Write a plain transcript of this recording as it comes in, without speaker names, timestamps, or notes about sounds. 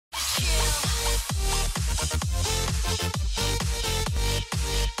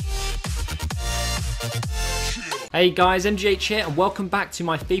Hey guys, MGH here and welcome back to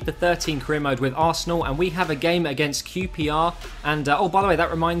my FIFA 13 career mode with Arsenal, and we have a game against QPR. And oh, by the way, that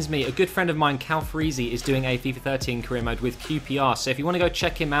reminds me, a good friend of mine, Cal Freezy, is doing a FIFA 13 career mode with QPR, so if you want to go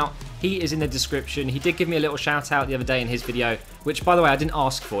check him out, he is in the description. He did give me a little shout out the other day in his video, which by the way I didn't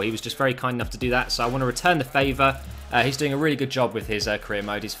ask for. He was just very kind enough to do that, so I want to return the favour. He's doing a really good job with his career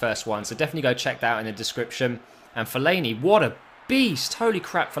mode, his first one, so definitely go check that out in the description. And Fellaini, what a beast! Holy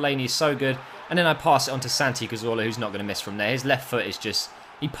crap, Fellaini is so good. And then I pass it on to Santi Cazorla, who's not going to miss from there. His left foot is just,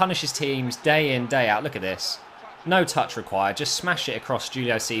 he punishes teams day in, day out. Look at this. No touch required. Just smash it across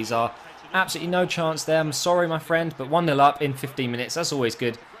Julio Cesar. Absolutely no chance there. I'm sorry, my friend, but 1-0 up in 15 minutes. That's always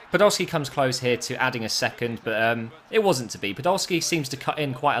good. Podolski comes close here to adding a second, but it wasn't to be. Podolski seems to cut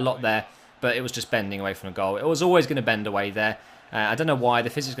in quite a lot there, but it was just bending away from a goal. It was always going to bend away there. I don't know why. The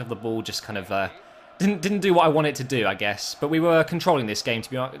physics of the ball just kind of didn't do what I wanted it to do, I guess. But we were controlling this game, to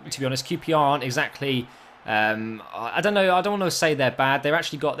be honest. QPR aren't exactly, I don't know, I don't want to say they're bad.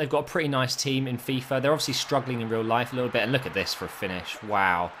 They've got a pretty nice team in FIFA. They're obviously struggling in real life a little bit. And look at this for a finish.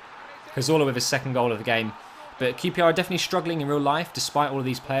 Wow. Cazorla with his second goal of the game. But QPR are definitely struggling in real life, despite all of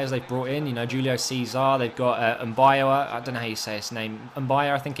these players they've brought in. You know, Julio Cesar, they've got Mbayo, I don't know how you say his name.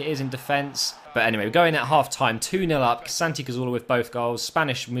 Mbayo, I think it is, in defence. But anyway, we're going at half-time, 2-0 up. Santi Cazorla with both goals.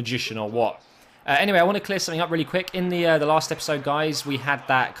 Spanish magician or what? Anyway, I want to clear something up really quick. In the last episode, guys, we had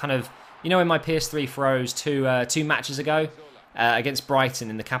that kind of, you know, in my PS3 froze two matches ago against Brighton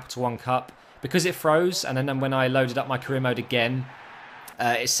in the Capital One Cup. Because it froze, and then when I loaded up my career mode again,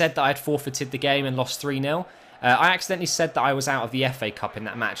 it said that I had forfeited the game and lost 3-0. I accidentally said that I was out of the FA Cup in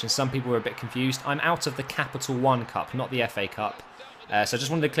that match, and some people were a bit confused. I'm out of the Capital One Cup, not the FA Cup. So I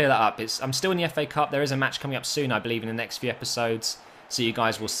just wanted to clear that up. I'm still in the FA Cup. There is a match coming up soon, I believe, in the next few episodes. So you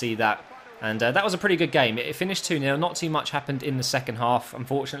guys will see that. And that was a pretty good game. It finished 2-0. Not too much happened in the second half,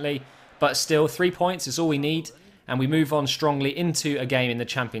 unfortunately. But still, 3 points is all we need. And we move on strongly into a game in the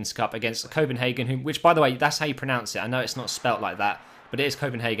Champions Cup against Copenhagen, which, by the way, that's how you pronounce it. I know it's not spelt like that, but it is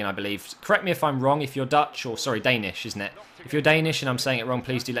Copenhagen, I believe. Correct me if I'm wrong. If you're Dutch, or sorry, Danish, isn't it? If you're Danish and I'm saying it wrong,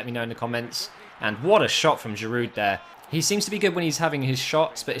 please do let me know in the comments. And what a shot from Giroud there. He seems to be good when he's having his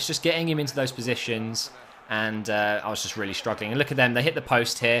shots, but it's just getting him into those positions. And I was just really struggling. And look at them. They hit the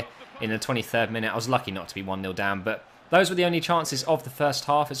post here in the 23rd minute. I was lucky not to be 1-0 down, but those were the only chances of the first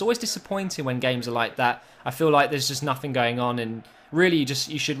half. It's always disappointing when games are like that. I feel like there's just nothing going on, and really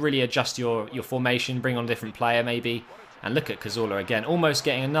you should really adjust your formation, bring on a different player maybe. And look at Cazorla again, almost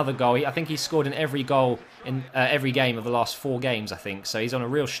getting another goal. I think he's scored in every goal in every game of the last 4 games, I think. So he's on a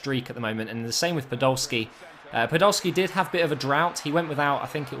real streak at the moment, and the same with Podolski. Podolski did have a bit of a drought. He went without, I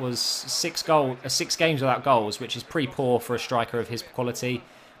think it was 6 games without goals, which is pretty poor for a striker of his quality.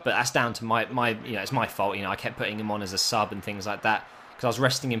 But that's down to my you know, it's my fault. You know, I kept putting him on as a sub and things like that because I was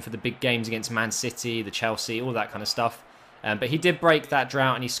resting him for the big games against Man City, the Chelsea, all that kind of stuff. But he did break that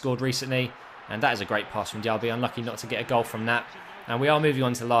drought and he scored recently, and that is a great pass from Dialby. Unlucky not to get a goal from that. And we are moving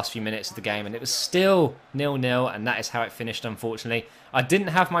on to the last few minutes of the game, and it was still 0-0, and that is how it finished, unfortunately. I didn't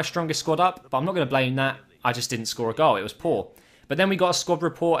have my strongest squad up, but I'm not going to blame that. I just didn't score a goal. It was poor. But then we got a squad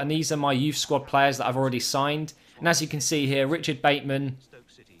report, and these are my youth squad players that I've already signed. And as you can see here, Richard Bateman,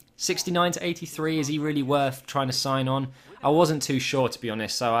 69 to 83, is he really worth trying to sign on? I wasn't too sure, to be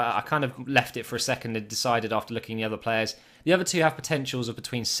honest, so I kind of left it for a second and decided after looking at the other players. The other two have potentials of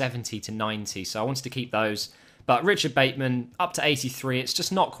between 70 to 90, so I wanted to keep those. But Richard Bateman, up to 83, it's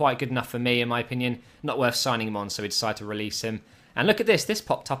just not quite good enough for me, in my opinion. Not worth signing him on, so we decided to release him. And look at this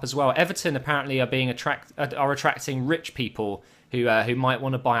popped up as well. Everton apparently are attracting rich people who might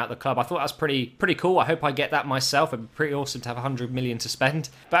want to buy out the club. I thought that was pretty cool. I hope I get that myself. It'd be pretty awesome to have 100 million to spend.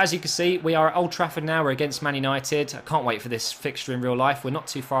 But as you can see, we are at Old Trafford now. We're against Man United. I can't wait for this fixture in real life. We're not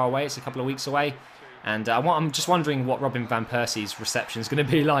too far away. It's a couple of weeks away. And I'm just wondering what Robin van Persie's reception is going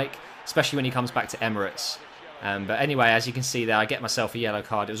to be like, especially when he comes back to Emirates. But anyway, as you can see there, I get myself a yellow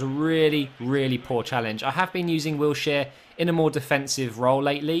card. It was a really poor challenge. I have been using Wilshere in a more defensive role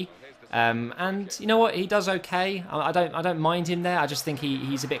lately. And you know what, he does okay. I don't mind him there. I just think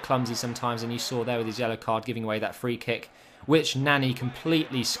he's a bit clumsy sometimes, and you saw there with his yellow card giving away that free kick, which Nani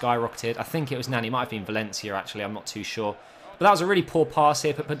completely skyrocketed. I think it was Nani, it might have been Valencia actually, I'm not too sure. But that was a really poor pass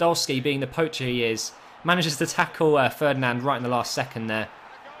here, but Podolski, being the poacher he is, manages to tackle Ferdinand right in the last second there.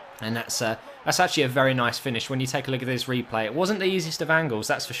 And that's actually a very nice finish when you take a look at this replay. It wasn't the easiest of angles,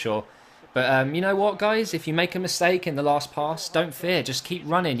 that's for sure. But you know what, guys? If you make a mistake in the last pass, don't fear. Just keep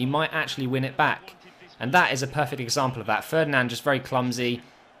running. You might actually win it back. And that is a perfect example of that. Ferdinand just very clumsy.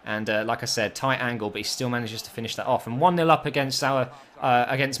 And like I said, tight angle, but he still manages to finish that off. And 1-0 up against our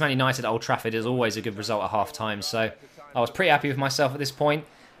against Man United at Old Trafford is always a good result at half-time, so I was pretty happy with myself at this point.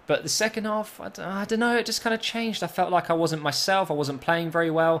 But the second half, I don't know, it just kind of changed. I felt like I wasn't myself, I wasn't playing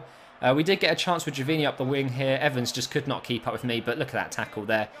very well. We did get a chance with Javini up the wing here. Evans just could not keep up with me, but look at that tackle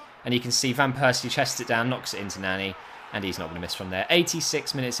there. And you can see Van Persie chests it down, knocks it into Nani, and he's not going to miss from there.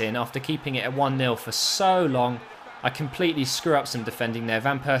 86 minutes in, after keeping it at 1-0 for so long, I completely screw up some defending there.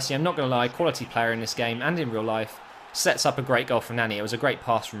 Van Persie, I'm not going to lie, quality player in this game and in real life, sets up a great goal from Nani. It was a great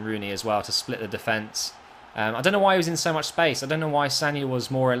pass from Rooney as well to split the defence. I don't know why he was in so much space. I don't know why Sanya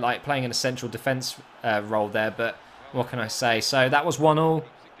was more like playing in a central defence role there, but what can I say? So that was 1-1.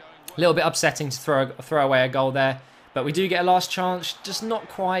 A little bit upsetting to throw away a goal there, but we do get a last chance, just not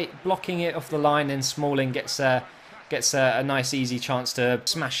quite blocking it off the line. And Smalling gets a nice easy chance to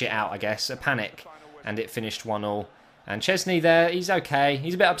smash it out, I guess, a panic, and it finished 1-1. And Chesney there, he's okay.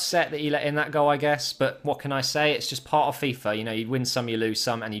 He's a bit upset that he let in that goal, I guess, but what can I say? It's just part of FIFA. You know, you win some, you lose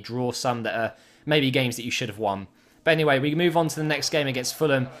some, and you draw some that are maybe games that you should have won. But anyway, we move on to the next game against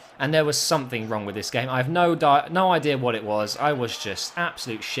Fulham, and there was something wrong with this game. I have no idea what it was. I was just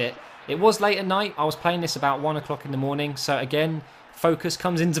absolute shit. It was late at night. I was playing this about 1 o'clock in the morning, so again, focus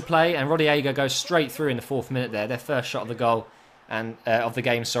comes into play, and Rodiega goes straight through in the 4th minute there. Their first shot of the goal, and of the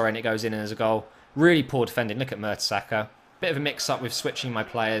game, sorry, and it goes in as a goal. Really poor defending. Look at Mertesacker. Bit of a mix-up with switching my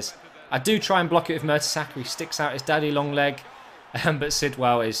players. I do try and block it with Mertesacker. He sticks out his daddy long leg, but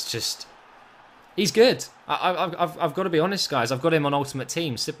Sidwell is just... He's good. I've got to be honest, guys. I've got him on Ultimate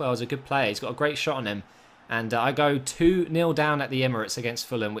Team. Sidwell is a good player. He's got a great shot on him. And I go 2-0 down at the Emirates against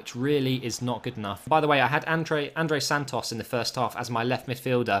Fulham, which really is not good enough. By the way, I had Andre Santos in the first half as my left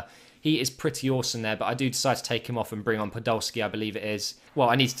midfielder. He is pretty awesome there, but I do decide to take him off and bring on Podolski, I believe it is. Well,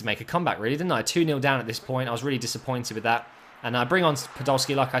 I needed to make a comeback, really, didn't I? 2-0 down at this point. I was really disappointed with that. And I bring on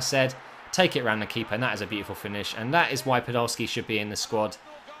Podolski, like I said, take it around the keeper, and that is a beautiful finish. And that is why Podolski should be in the squad.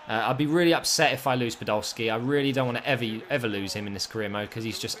 I'd be really upset if I lose Podolski. I really don't want to ever lose him in this career mode because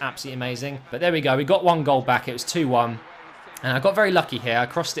he's just absolutely amazing. But there we go. We got 1 goal back. It was 2-1. And I got very lucky here. I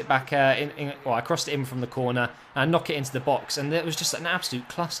crossed it back I crossed it in from the corner and I knock it into the box. And it was just an absolute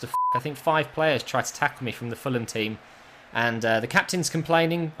clusterfuck. I think 5 players tried to tackle me from the Fulham team. And the captain's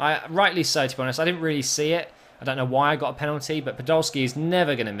complaining. Rightly so, to be honest. I didn't really see it. I don't know why I got a penalty, but Podolski is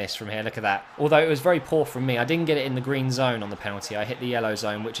never going to miss from here. Look at that. Although it was very poor from me. I didn't get it in the green zone on the penalty. I hit the yellow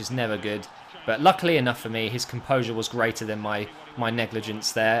zone, which is never good. But luckily enough for me, his composure was greater than my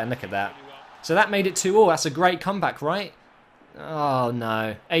negligence there. And look at that. So that made it 2-2. That's a great comeback, right? Oh,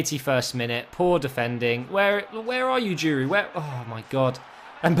 no. 81st minute. Poor defending. Where are you, Jury? Oh, my God.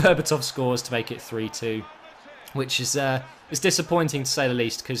 And Berbatov scores to make it 3-2. Which is it's disappointing to say the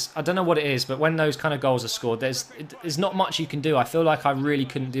least, because I don't know what it is, but when those kind of goals are scored, there's not much you can do. I feel like I really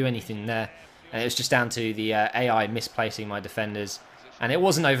couldn't do anything there, and it was just down to the AI misplacing my defenders, and it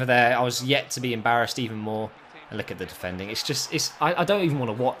wasn't over there. I was yet to be embarrassed even more. And look at the defending. I don't even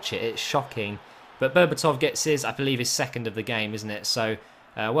want to watch it. It's shocking. But Berbatov gets I believe his 2nd of the game, isn't it? So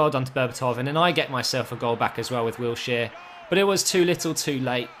well done to Berbatov, and then I get myself a goal back as well with Wilshere, but it was too little, too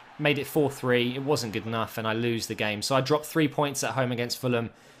late. Made it 4-3. It wasn't good enough, and I lose the game. So I dropped 3 points at home against Fulham,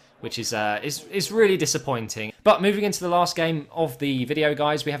 which is really disappointing. But moving into the last game of the video,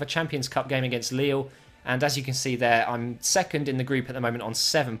 guys, we have a Champions Cup game against Lille, and as you can see there, I'm 2nd in the group at the moment on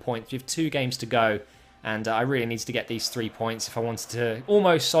 7 points. We have 2 games to go, and I really need to get these 3 points if I wanted to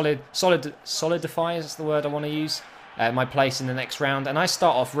almost solidify, is the word I want to use, my place in the next round. And I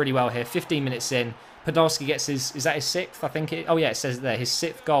start off really well here. 15 minutes in. Podolski gets is that his 6th, I think oh yeah, it says there, his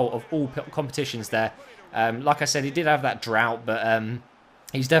 6th goal of all competitions there. Like I said, he did have that drought, but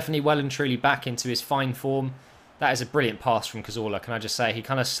he's definitely well and truly back into his fine form. That is a brilliant pass from Cazorla, can I just say. He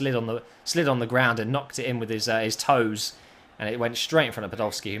kind of slid on the ground and knocked it in with his toes, and it went straight in front of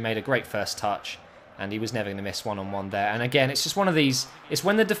Podolski, who made a great first touch, and he was never going to miss one-on-one there. And again, it's just one of these, it's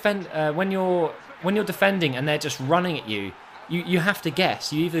when when you're defending and they're just running at you, you have to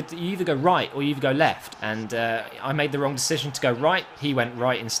guess. You either go right or you either go left. And I made the wrong decision to go right. He went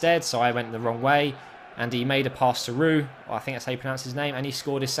right instead, so I went the wrong way. And he made a pass to Roux. I think that's how you pronounce his name. And he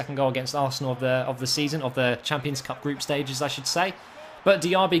scored his 2nd goal against Arsenal of the season, of the Champions Cup group stages, I should say. But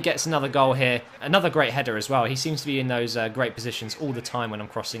Diaby gets another goal here. Another great header as well. He seems to be in those great positions all the time when I'm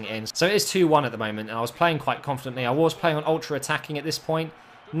crossing it in. So it is 2-1 at the moment. And I was playing quite confidently. I was playing on ultra attacking at this point.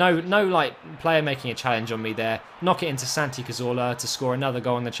 No like player making a challenge on me there. Knock it into Santi Cazorla to score another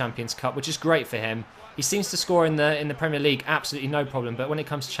goal in the Champions Cup, which is great for him. He seems to score in the Premier League absolutely no problem, but when it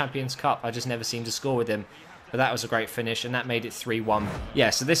comes to Champions Cup, I just never seem to score with him. But that was a great finish, and that made it 3-1. Yeah,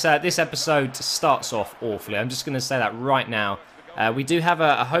 so this episode starts off awfully. I'm just going to say that right now. We do have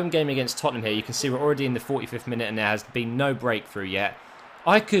a home game against Tottenham here. You can see we're already in the 45th minute, and there has been no breakthrough yet.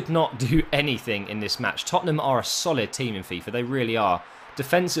 I could not do anything in this match. Tottenham are a solid team in FIFA. They really are.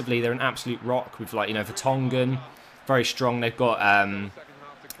 Defensively, they're an absolute rock with, like, you know, Vertonghen, very strong. They've got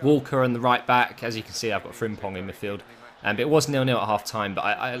Walker on the right back. As you can see, I've got Frimpong in midfield. But it was 0-0 at half time. But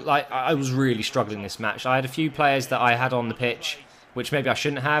I was really struggling this match. I had a few players that I had on the pitch, which maybe I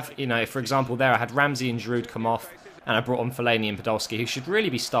shouldn't have. You know, for example, there I had Ramsey and Giroud come off, and I brought on Fellaini and Podolski, who should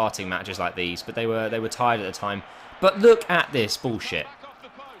really be starting matches like these, but they were tired at the time. But look at this bullshit.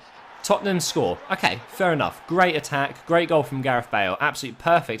 Tottenham score. Okay, fair enough. Great attack, great goal from Gareth Bale, absolute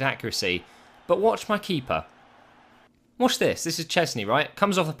perfect accuracy. But watch my keeper. Watch this. This is Chesney, right?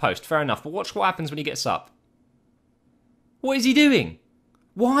 Comes off the post, fair enough. But watch what happens when he gets up. What is he doing?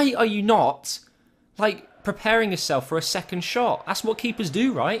 Why are you not, like, preparing yourself for a second shot? That's what keepers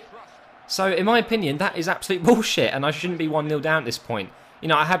do, right? So, in my opinion, that is absolute bullshit, and I shouldn't be 1-0 down at this point. You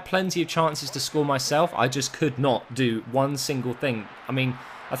know, I had plenty of chances to score myself. I just could not do one single thing. I mean,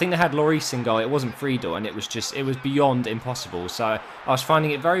 I think they had Lloris in goal. It wasn't Friedel, and it was beyond impossible. So I was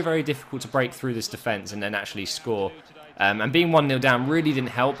finding it very, very difficult to break through this defence and then actually score. And being 1-0 down really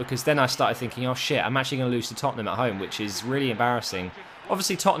didn't help, because then I started thinking, oh shit, I'm actually going to lose to Tottenham at home, which is really embarrassing.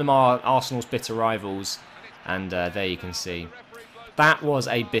 Obviously, Tottenham are Arsenal's bitter rivals, and there you can see. That was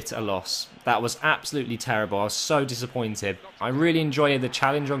a bitter loss. That was absolutely terrible. I was so disappointed. I really enjoy the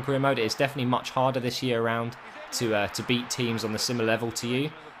challenge on career mode. It's definitely much harder this year around to beat teams on the similar level to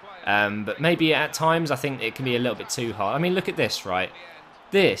you. But maybe at times I think it can be a little bit too hard. I mean, look at this, right?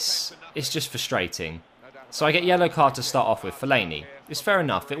 This is just frustrating. So I get yellow card to start off with, Fellaini. It's fair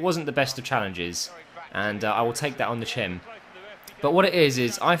enough. It wasn't the best of challenges, and I will take that on the chin. But what it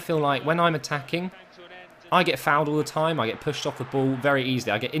is I feel like when I'm attacking, I get fouled all the time. I get pushed off the ball very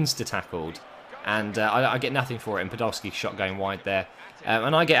easily. I get insta-tackled, and I get nothing for it. And Podolski's shot going wide there.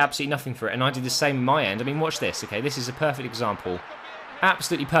 And I get absolutely nothing for it. And I did the same on my end. I mean, watch this. Okay, this is a perfect example.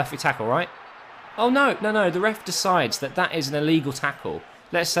 Absolutely perfect tackle, right? Oh, no. The ref decides that that is an illegal tackle.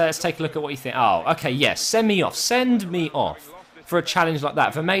 Let's take a look at what you think. Oh, okay, yes. Send me off. Send me off for a challenge like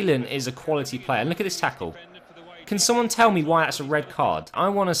that. Vermaelen is a quality player. And look at this tackle. Can someone tell me why that's a red card? I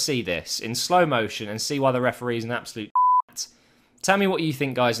want to see this in slow motion and see why the referee is an absolute Tell me what you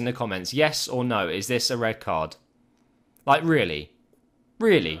think, guys, in the comments. Yes or no? Is this a red card? Like, really?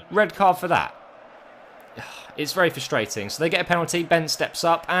 Really? Red card for that? It's very frustrating. So they get a penalty. Ben steps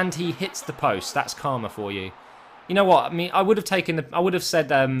up and he hits the post. That's karma for you. You know what? I mean, I would have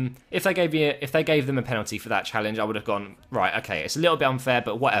said if they gave them a penalty for that challenge, I would have gone, right, okay, it's a little bit unfair,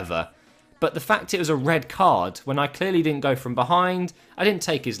 but whatever. But the fact it was a red card when I clearly didn't go from behind, I didn't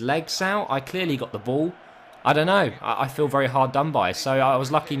take his legs out, I clearly got the ball. I don't know. I feel very hard done by. So I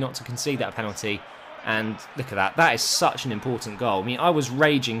was lucky not to concede that penalty. And look at that. That is such an important goal. I mean, I was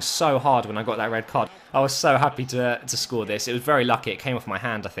raging so hard when I got that red card. I was so happy to score this. It was very lucky. It came off my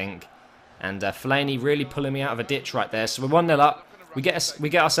hand, I think. And Fellaini really pulling me out of a ditch right there. So we're 1-0 up. We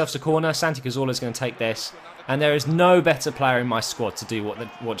get ourselves a corner. Santi Cazorla is going to take this. And there is no better player in my squad to do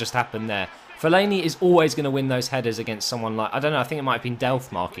what just happened there. Fellaini is always going to win those headers against someone like, I don't know, I think it might have been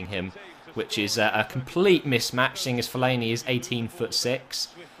Delph marking him, which is a complete mismatch, seeing as Fellaini is 18'6".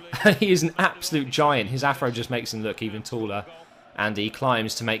 He is an absolute giant. His afro just makes him look even taller. And he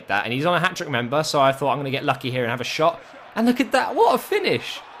climbs to make that. And he's on a hat-trick member, so I thought I'm going to get lucky here and have a shot. And look at that. What a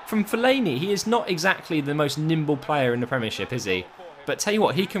finish from Fellaini. He is not exactly the most nimble player in the Premiership, is he? But tell you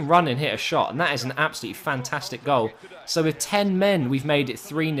what, he can run and hit a shot, and that is an absolutely fantastic goal. So with 10 men, we've made it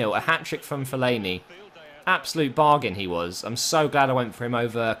 3-0. A hat-trick from Fellaini. Absolute bargain he was. I'm so glad I went for him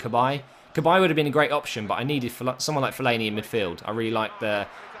over Cabaye. Cabaye would have been a great option, but I needed someone like Fellaini in midfield. I really like the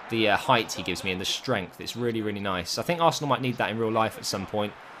height he gives me and the strength. It's really, really nice. I think Arsenal might need that in real life at some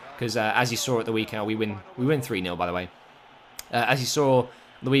point, because as you saw at the weekend, we win 3-0, by the way. As you saw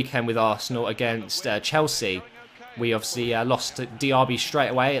the weekend with Arsenal against Chelsea, we obviously lost to Diaby straight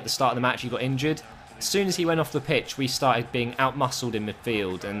away at the start of the match. He got injured. As soon as he went off the pitch, we started being out-muscled in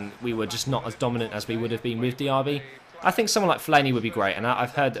midfield, and we were just not as dominant as we would have been with Diaby. I think someone like Fellaini would be great, and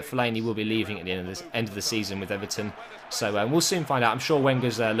I've heard that Fellaini will be leaving at the end of the season with Everton. So we'll soon find out. I'm sure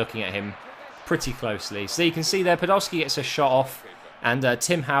Wenger's looking at him pretty closely. So you can see there, Podolski gets a shot off, and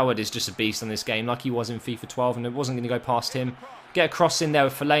Tim Howard is just a beast on this game, like he was in FIFA 12, and it wasn't going to go past him. Get a cross in there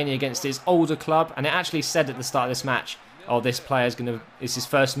with Fellaini against his older club, and it actually said at the start of this match, oh, this player's it's his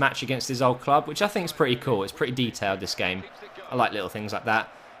first match against his old club, which I think is pretty cool. It's pretty detailed, this game. I like little things like that.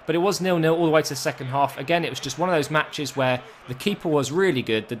 But it was 0-0 all the way to the second half. Again, it was just one of those matches where the keeper was really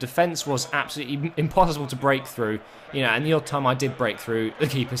good. The defence was absolutely impossible to break through. You know, and the odd time I did break through, the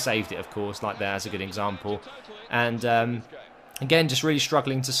keeper saved it, of course, like there as a good example. And again, just really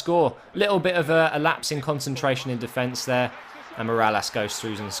struggling to score. Little bit of a lapse in concentration in defence there. And Morales goes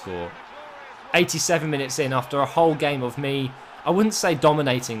through and score. 87 minutes in, after a whole game of me, I wouldn't say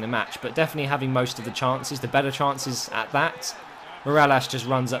dominating the match, but definitely having most of the chances, the better chances at that. Morales just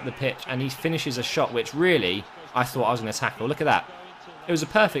runs up the pitch and he finishes a shot which really I thought I was going to tackle. Look at that. It was a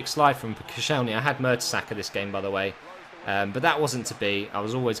perfect slide from Koscielny. I had Mertesacker this game, by the way. But that wasn't to be. I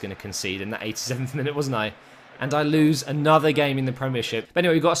was always going to concede in that 87th minute, wasn't I? And I lose another game in the Premiership. But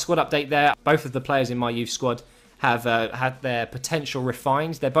anyway, we've got a squad update there. Both of the players in my youth squad have had their potential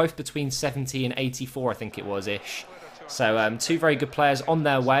refined. They're both between 70 and 84, I think it was-ish. So two very good players on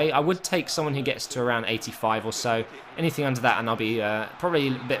their way. I would take someone who gets to around 85 or so. Anything under that and I'll be probably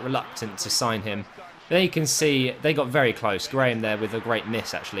a bit reluctant to sign him. But then you can see they got very close. Graham there with a great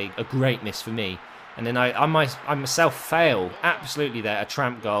miss, actually. A great miss for me. And then I myself fail absolutely there, a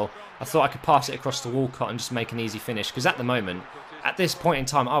tramp goal. I thought I could pass it across to Walcott and just make an easy finish. Because at the moment, at this point in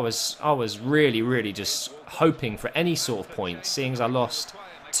time, I was really just hoping for any sort of point, seeing as I lost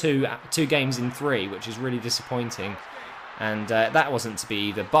two games in 3, which is really disappointing. And that wasn't to be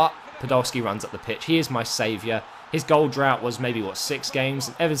either. But Podolski runs up the pitch. He is my saviour. His goal drought was maybe, 6 games?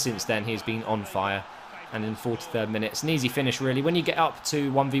 And ever since then, he's been on fire. And in 43rd minute, it's an easy finish, really. When you get up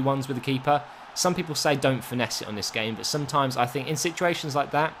to 1v1s with the keeper, some people say don't finesse it on this game. But sometimes I think in situations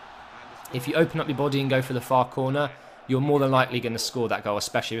like that, if you open up your body and go for the far corner, you're more than likely going to score that goal,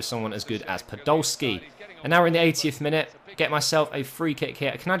 especially with someone as good as Podolski. And now we're in the 80th minute. Get myself a free kick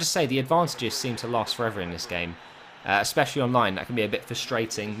here. Can I just say, the advantages seem to last forever in this game. Especially online, that can be a bit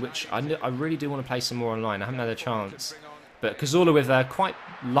frustrating, which I really do want to play some more online. I haven't had a chance. But Cazorla with a quite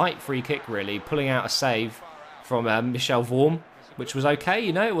light free kick, really, pulling out a save from Michel Vorm, which was okay,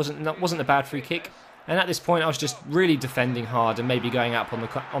 you know, it wasn't a bad free kick. And at this point, I was just really defending hard and maybe going up on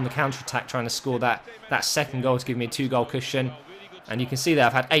the counter-attack, trying to score that second goal to give me a 2-goal cushion. And you can see there,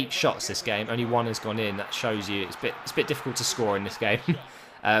 I've had 8 shots this game, only 1 has gone in. That shows you it's a bit difficult to score in this game.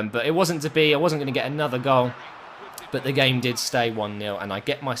 But it wasn't to be. I wasn't going to get another goal. But the game did stay 1-0, and I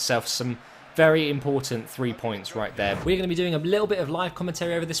get myself some very important 3 points right there. We're going to be doing a little bit of live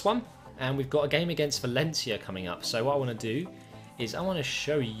commentary over this one, and we've got a game against Valencia coming up. So what I want to do is I want to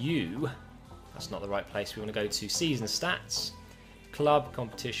show you, that's not the right place, we want to go to season stats, club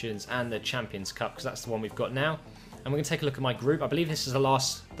competitions, and the Champions Cup, because that's the one we've got now. And we're going to take a look at my group. I believe this is the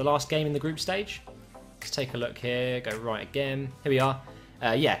last game in the group stage. Let's take a look here, go right again. Here we are.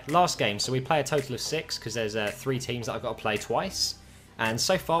 Yeah, last game. So we play a total of 6 because there's 3 teams that I've got to play twice. And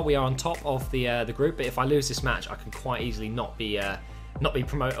so far we are on top of the group. But if I lose this match, I can quite easily not be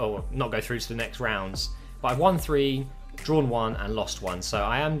promoted or not go through to the next rounds. But I've won 3, drawn 1, and lost 1. So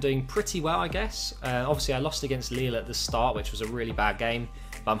I am doing pretty well, I guess. Obviously, I lost against Lille at the start, which was a really bad game.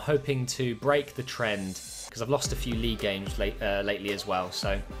 But I'm hoping to break the trend because I've lost a few league games lately as well.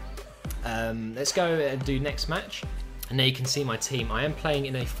 So let's go and do next match. And there you can see my team. I am playing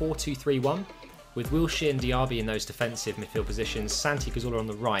in a 4-2-3-1 with Wilshere and Diaby in those defensive midfield positions. Santi Cazorla on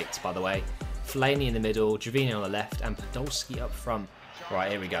the right, by the way. Fellaini in the middle, Gervinho on the left, and Podolski up front.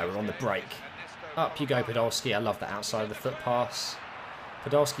 Right, here we go. We're on the break. Up you go, Podolski. I love that outside of the foot pass.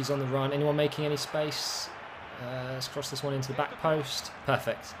 Podolski's on the run. Anyone making any space? Let's cross this one into the back post.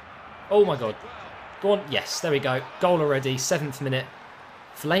 Perfect. Oh my god. Go on. Yes, there we go. Goal already. 7th minute.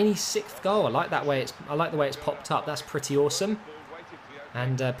 Fellaini's 6th goal. I like the way it's popped up. That's pretty awesome.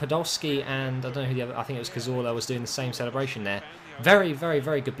 And Podolski and I don't know who the other. I think it was Cazorla was doing the same celebration there. Very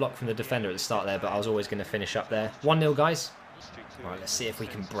good block from the defender at the start there, but I was always going to finish up there. 1-0, guys. Right, let's see if we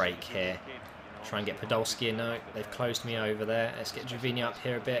can break here. Try and get Podolski in. No, they've closed me over there. Let's get Gervinho up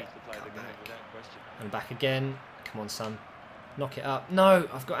here a bit. Cut back and back again. Come on, son. Knock it up. No,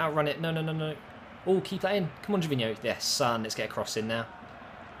 I've got to outrun it. No. Oh, keep that in. Come on, Gervinho. Yes, son. Let's get a cross in now.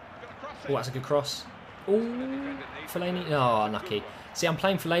 Oh, that's a good cross. Oh, Fellaini. Oh, unlucky. See, I'm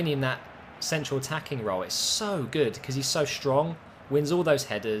playing Fellaini in that central attacking role. It's so good because he's so strong. Wins all those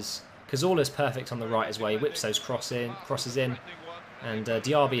headers. Cazorla's perfect on the right as well. He whips those crosses in. And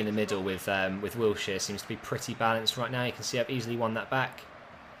Diaby in the middle with Wilshere seems to be pretty balanced right now. You can see I've easily won that back.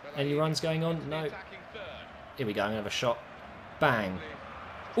 Any runs going on? No. Here we go. I'm going to have a shot. Bang.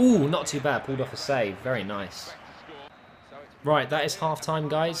 Ooh, not too bad. Pulled off a save. Very nice. Right, that is half-time,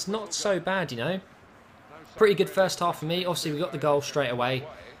 guys. Not so bad, you know. Pretty good first half for me. Obviously, we got the goal straight away,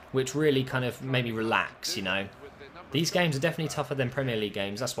 which really kind of made me relax, you know. These games are definitely tougher than Premier League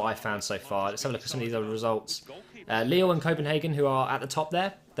games. That's what I found so far. Let's have a look at some of these other results. Lille and Copenhagen, who are at the top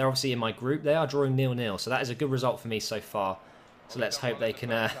there, they're obviously in my group. They are drawing 0-0, so that is a good result for me so far. So let's hope they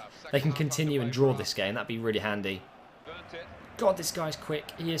can continue and draw this game. That'd be really handy. God, this guy's quick.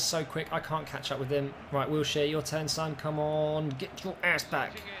 He is so quick. I can't catch up with him. Right, Wilshere, your turn, son. Come on, get your ass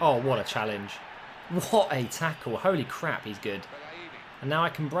back. Oh, what a challenge. What a tackle. Holy crap, he's good. And now I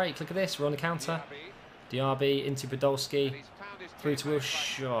can break. Look at this. We're on the counter. Diaby into Podolski. Through to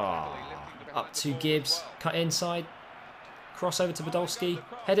Wilshere. Up to Gibbs. Cut inside. Cross over to Podolski.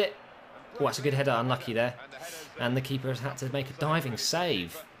 Head it. Oh, that's a good header. Unlucky there. And the keeper has had to make a diving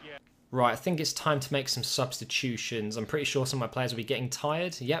save. Right, I think it's time to make some substitutions. I'm pretty sure some of my players will be getting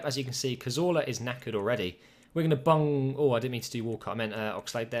tired. Yep, as you can see, Cazorla is knackered already. We're going to bung... Oh, I didn't mean to do Walcott. I meant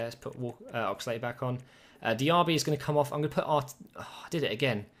Oxlade there. Let's put Oxlade back on. Diaby is going to come off. I'm going to put... Oh, I did it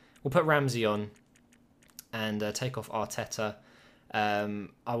again. We'll put Ramsey on and take off Arteta.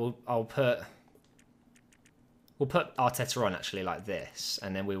 We'll put Arteta on, actually, like this.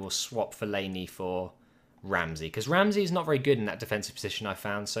 And then we will swap Fellaini for Ramsey. Because Ramsey is not very good in that defensive position, I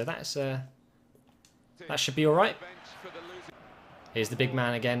found. So that's that should be all right. Here's the big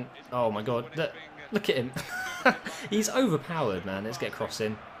man again. Oh, my God. Look at him. He's overpowered, man. Let's get a cross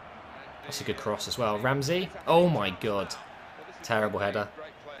in. That's a good cross as well. Ramsey. Oh, my God. Terrible header.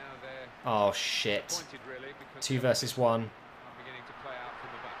 Oh, shit. 2 versus 1.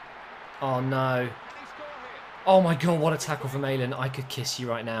 Oh, no. Oh, my God. What a tackle from Aylin. I could kiss you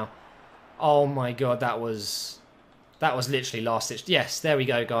right now. Oh, my God. That was literally last ditch. Yes, there we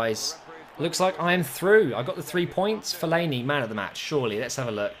go, guys. Looks like I am through. I got the 3 points. Fellaini, man of the match. Surely. Let's have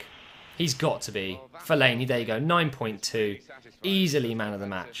a look. He's got to be. Fellaini, there you go. 9.2. Easily man of the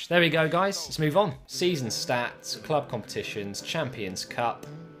match. There we go, guys. Let's move on. Season stats, club competitions, Champions Cup,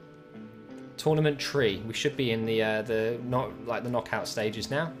 tournament tree. We should be in the knockout stages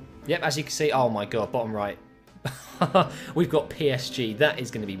now. Yep, as you can see. Oh my God, bottom right. We've got PSG. That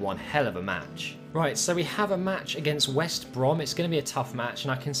is going to be one hell of a match. Right, so we have a match against West Brom. It's going to be a tough match,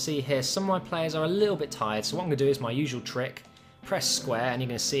 and I can see here some of my players are a little bit tired. So what I'm going to do is my usual trick. Press square and you're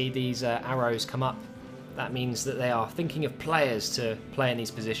going to see these arrows come up. That means that they are thinking of players to play in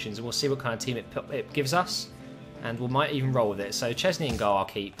these positions, and we'll see what kind of team it gives us, and we might even roll with it. So Chesney and goal I'll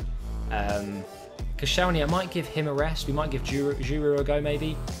keep. Koscielny, I might give him a rest. We might give Giroud a go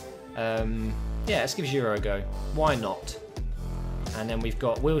maybe. Yeah, let's give Giroud a go. Why not? And then we've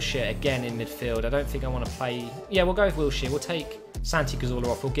got Wilshere again in midfield. I don't think I want to play... Yeah, we'll go with Wilshere. We'll take Santi Cazorla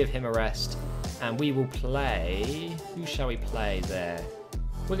off. We'll give him a rest. And we will play... Who shall we play there?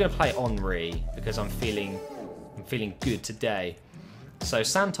 We're going to play Henry because I'm feeling good today. So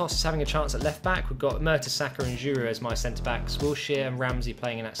Santos is having a chance at left back. We've got Mertesacker and Giroud as my centre backs. Wilshere and Ramsey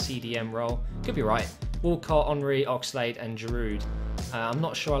playing in that CDM role. Could be right. Walcott, Henry, Oxlade and Giroud. I'm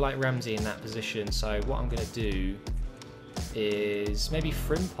not sure I like Ramsey in that position. So what I'm going to do is maybe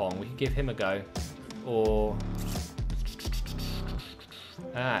Frimpong. We could give him a go. Or...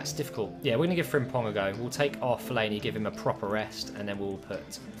 it's difficult. Yeah, we're going to give Frimpong a go. We'll take off Fellaini, give him a proper rest, and then we'll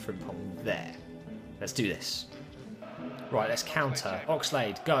put Frimpong there. Let's do this. Right, let's counter.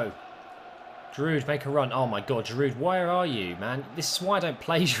 Oxlade, go. Giroud, make a run. Oh my God, Giroud, where are you, man? This is why I don't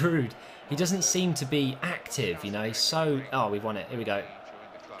play Giroud. He doesn't seem to be active, you know. He's so... Oh, we've won it. Here we go.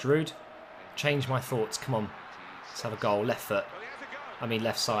 Giroud, change my thoughts. Come on. Let's have a goal. Left foot. I mean,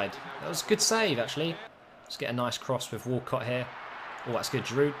 left side. That was a good save, actually. Let's get a nice cross with Walcott here. Oh, that's good.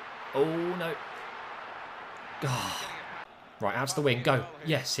 Giroud. Oh, no. Oh. Right, out to the wing. Go.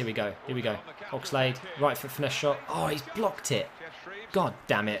 Yes, here we go. Here we go. Oxlade. Right foot finesse shot. Oh, he's blocked it. God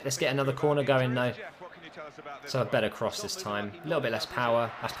damn it. Let's get another corner going, though. So a better cross this time. A little bit less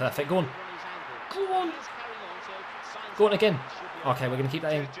power. That's perfect. Go on. Go on. Go on again. Okay, we're going to keep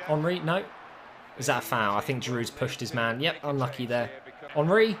that in. Henry. No. Is that a foul? I think Giroud's pushed his man. Yep, unlucky there.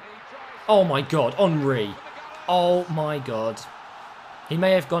 Henry. Oh, my God. Henry. Oh, my God. He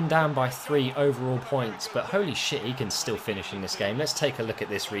may have gone down by 3 overall points, but holy shit, he can still finish in this game. Let's take a look at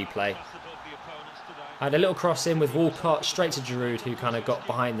this replay. I had a little cross in with Walcott, straight to Giroud, who kind of got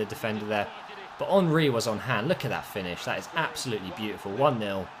behind the defender there. But Henry was on hand. Look at that finish. That is absolutely beautiful.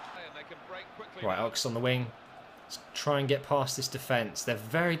 1-0. Right, Ox on the wing. Let's try and get past this defence. They're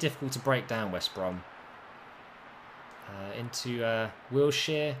very difficult to break down, West Brom. Into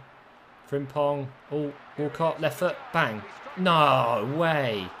Wilshere. Frimpong. Oh, Walcott, left foot. Bang. No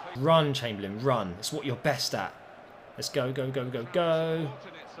way. Run, Chamberlain, run. It's what you're best at. Let's go, go, go, go, go.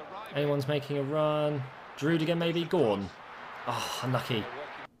 Anyone's making a run. Giroud again, maybe. Go on. Oh, unlucky.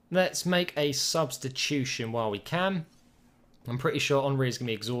 Let's make a substitution while we can. I'm pretty sure Henry is going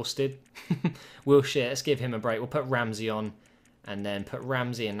to be exhausted. Wilshere, let's give him a break. We'll put Ramsey on and then put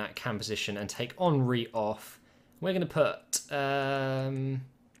Ramsey in that cam position and take Henry off. We're going to put...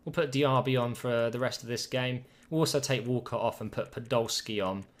 we'll put Diaby on for the rest of this game. We'll also take Walcott off and put Podolski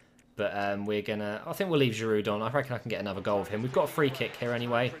on. But we're going to... I think we'll leave Giroud on. I reckon I can get another goal with him. We've got a free kick here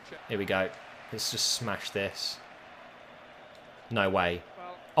anyway. Here we go. Let's just smash this. No way.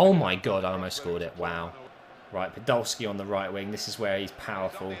 Oh my god, I almost scored it. Wow. Right, Podolski on the right wing. This is where he's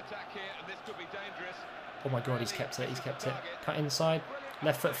powerful. Oh my god, he's kept it. He's kept it. Cut inside.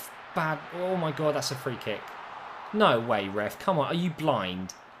 Left foot bad. Oh my god, that's a free kick. No way, ref. Come on, are you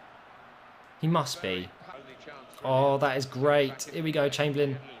blind? He must be. Oh, that is great. Here we go,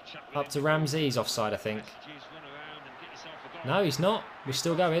 Chamberlain. Up to Ramsey. He's offside, I think. No, he's not. We're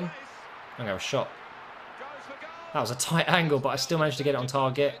still going. I'm going to have a shot. That was a tight angle, but I still managed to get it on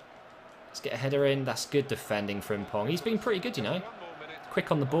target. Let's get a header in. That's good defending from Pong. He's been pretty good, you know.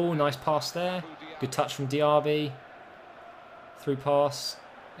 Quick on the ball. Nice pass there. Good touch from Diaby. Through pass.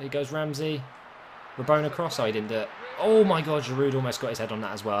 There goes Ramsey. Rabona cross. Oh, he didn't do it. Oh my god, Giroud almost got his head on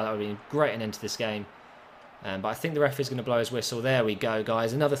that as well. That would have been great an end to this game. But I think the ref is going to blow his whistle. There we go,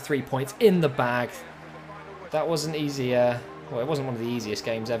 guys. Another 3 points in the bag. That wasn't easy. Well, it wasn't one of the easiest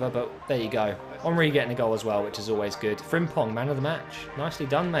games ever, but there you go. Henry getting a goal as well, which is always good. Frimpong, man of the match. Nicely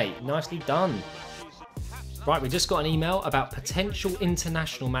done, mate. Nicely done. Right, we just got an email about potential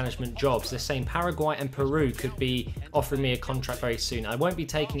international management jobs. They're saying Paraguay and Peru could be offering me a contract very soon. I won't be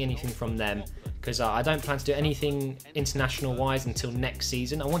taking anything from them because I don't plan to do anything international-wise until next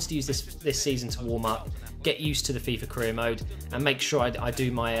season. I wanted to use this season to warm up, get used to the FIFA career mode, and make sure I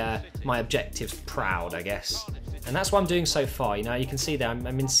do my my objectives proud, I guess. And that's what I'm doing so far. You know, you can see there I'm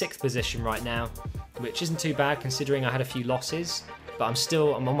in 6th position right now, which isn't too bad considering I had a few losses. But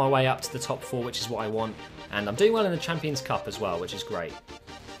I'm on my way up to the top 4, which is what I want. And I'm doing well in the Champions Cup as well, which is great.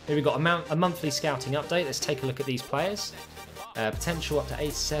 Here we've got a monthly scouting update. Let's take a look at these players. Potential up to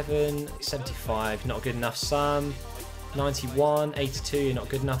 87, 75, not good enough, son. 91, 82, you're not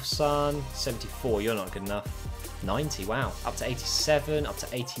good enough, son. 74, you're not good enough. 90, wow. Up to 87, up to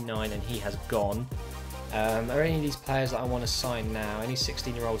 89, and he has gone. Are any of these players that I want to sign now? Any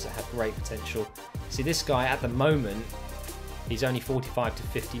 16-year-olds that have great potential? See, this guy at the moment, he's only 45 to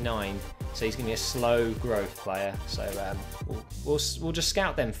 59, so he's going to be a slow growth player. So we'll just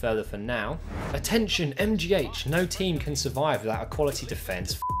scout them further for now. Attention, MGH. No team can survive without a quality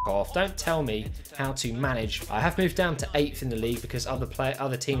defence. F off. Don't tell me how to manage. I have moved down to 8th in the league because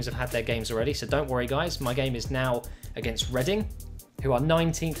other teams have had their games already. So don't worry, guys. My game is now against Reading, who are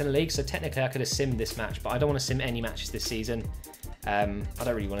 19th in the league. So technically I could have simmed this match, but I don't want to sim any matches this season. I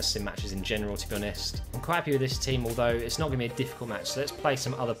don't really want to sim matches in general, to be honest. I'm quite happy with this team, although it's not going to be a difficult match. So let's play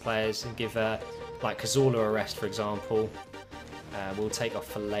some other players and give like Cazorla a rest, for example. We'll take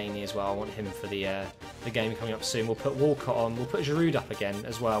off Fellaini as well. I want him for the game coming up soon. We'll put Walcott on. We'll put Giroud up again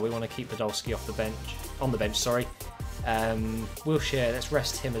as well. We want to keep Podolski off the bench. On the bench, sorry. Wilshere, let's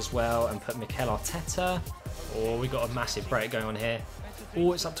rest him as well and put Mikel Arteta. Oh, we got a massive break going on here.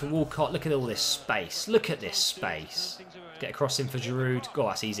 Oh, it's up to Walcott. Look at all this space. Look at this space. Get across him for Giroud. Oh,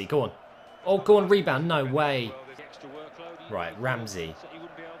 that's easy. Go on. Oh, go on, rebound. No way. Right, Ramsey.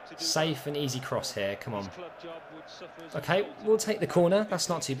 Safe and easy cross here. Come on. Okay, we'll take the corner. That's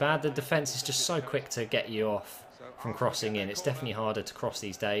not too bad. The defence is just so quick to get you off from crossing in. It's definitely harder to cross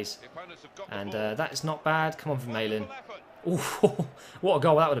these days. And that is not bad. Come on, Vermaelen. Oh, what a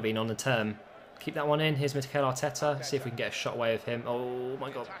goal that would have been on the term. Keep that one in. Here's Mikel Arteta. See if we can get a shot away with him. Oh,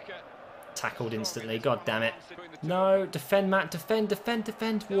 my God. Tackled instantly. God damn it. No, defend, Matt. Defend, defend,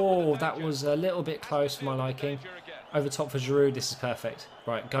 defend. Whoa, that was a little bit close for my liking. Over top for Giroud. This is perfect.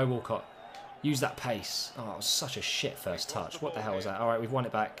 Right, go Walcott. Use that pace. Oh, it was such a shit first touch. What the hell was that? All right, we've won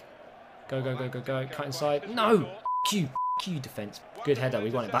it back. Go, go, go, go, go. Cut inside. No! Q defence. Good header.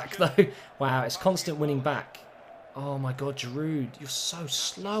 We won it back, though. Wow, it's constant winning back. Oh, my God, Giroud. You're so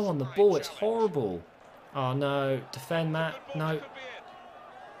slow on the ball. It's horrible. Oh, no. Defend, Matt. No.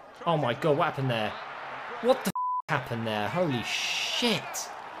 Oh, my God. What happened there? What the happened there? Holy shit.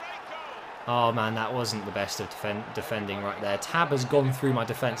 Oh, man, that wasn't the best of defending right there. Tab has gone through my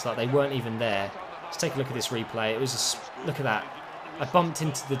defence like they weren't even there. Let's take a look at this replay. It was look at that. I bumped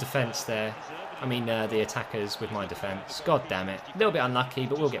into the defence there. I mean, the attackers with my defence. God damn it. A little bit unlucky,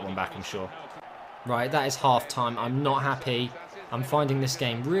 but we'll get one back, I'm sure. Right, that is half time. I'm not happy. I'm finding this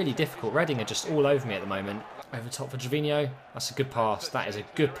game really difficult. Reading are just all over me at the moment. Over top for Gervinho. That's a good pass. That is a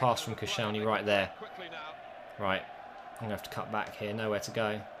good pass from Koscielny right there. Right, I'm going to have to cut back here. Nowhere to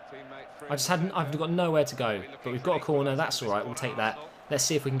go. I've got nowhere to go. But we've got a corner. That's all right. We'll take that. Let's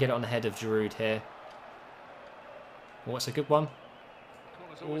see if we can get it on the head of Giroud here. Oh, it's a good one.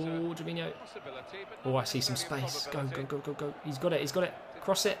 Oh, Gervinho. Oh, I see some space. Go, go, go, go, go. He's got it. He's got it.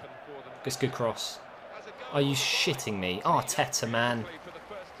 Cross it. It's a good cross. Are you shitting me? Arteta, man.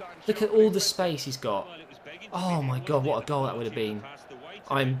 Look at all the space he's got. Oh, my God. What a goal that would have been.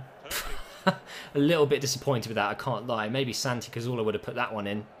 I'm a little bit disappointed with that. I can't lie. Maybe Santi Cazorla would have put that one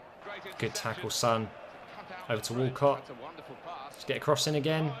in. Good tackle, son. Over to Walcott. Let's get a cross in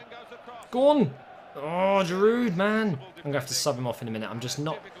again. Go on! Oh, Giroud, man. I'm going to have to sub him off in a minute. I'm just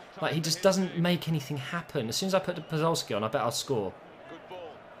not... Like, he just doesn't make anything happen. As soon as I put the Podolski on, I bet I'll score.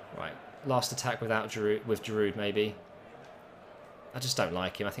 Right. Last attack without Giroud, with Giroud, maybe. I just don't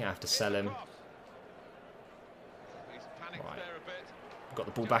like him. I think I have to sell him. Right. Got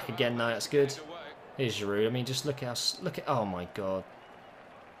the ball back again, though. That's good. Here's Giroud. I mean, just look at how... Look at... Oh, my God.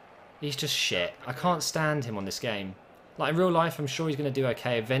 He's just shit. I can't stand him on this game. Like, in real life, I'm sure he's going to do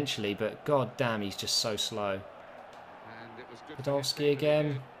okay eventually, but god damn, he's just so slow. Podolski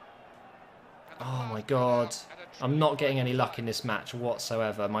again. Oh my god. I'm not getting any luck in this match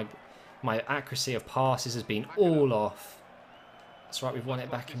whatsoever. My accuracy of passes has been all off. That's right, we've won it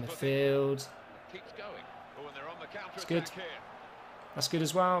back in midfield. It's good. That's good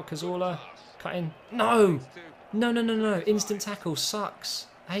as well. Cazorla. Cut in. No! No, no, no, no. Instant tackle sucks.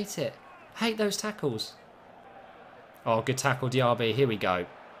 I hate it. I hate those tackles. Oh, good tackle, Diaby. Here we go.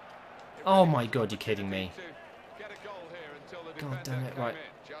 Oh my god, you're kidding me. God damn it. Right.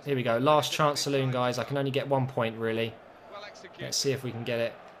 Here we go. Last chance saloon, guys. I can only get 1 point, really. Let's see if we can get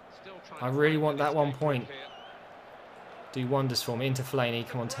it. I really want that 1 point. Do wonders for me. Into Fellaini.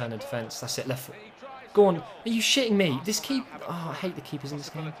 Come on, turn the defence. That's it. Left foot. Go on. Are you shitting me? This keep... Oh, I hate the keepers in this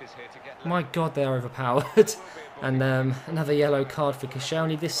game. My god, they're overpowered. And another yellow card for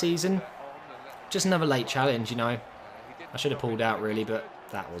Koscielny this season. Just another late challenge, you know. I should have pulled out, really, but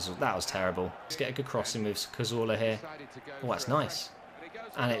that was terrible. Let's get a good crossing with Cazorla here. Oh, that's nice.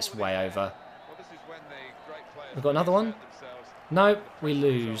 And it's way over. We've got another one. Nope, we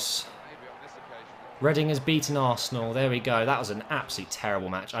lose. Reading has beaten Arsenal. There we go. That was an absolute terrible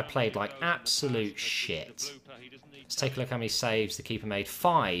match. I played like absolute shit. Let's take a look how many saves the keeper made.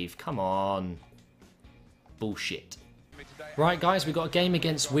 5. Come on. Bullshit. Right, guys, we've got a game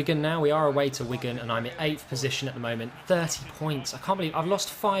against Wigan now. We are away to Wigan, and I'm in 8th position at the moment. 30 points. I can't believe I've lost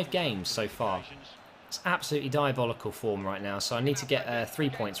 5 games so far. It's absolutely diabolical form right now, so I need to get 3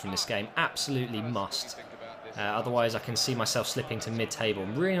 points from this game. Absolutely must. Otherwise, I can see myself slipping to mid-table.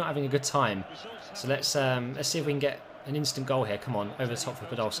 I'm really not having a good time. So let's see if we can get an instant goal here. Come on, over the top for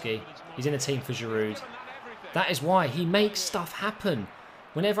Podolski. He's in a team for Giroud. That is why he makes stuff happen.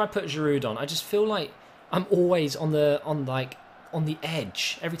 Whenever I put Giroud on, I just feel like I'm always on the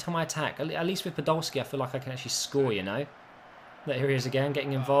edge every time I attack. At least with Podolski, I feel like I can actually score, you know. But here he is again,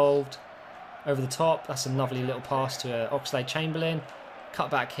 getting involved. Over the top. That's a lovely little pass to Oxlade-Chamberlain. Cut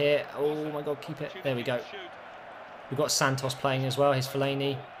back here. Oh my god, keep it. There we go. We've got Santos playing as well. Here's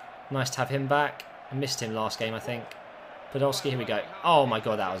Fellaini. Nice to have him back. I missed him last game, I think. Podolski, here we go. Oh my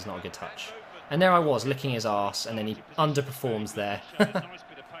god, that was not a good touch. And there I was, licking his arse, and then he underperforms there.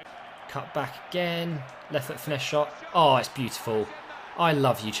 Cut back again. Left foot finesse shot. Oh, it's beautiful. I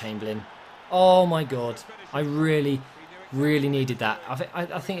love you, Chamberlain. Oh my god. I really, really needed that.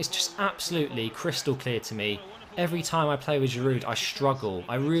 I think it's just absolutely crystal clear to me. Every time I play with Giroud, I struggle.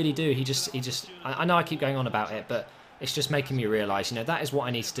 I really do. I know I keep going on about it, but it's just making me realise, you know, that is what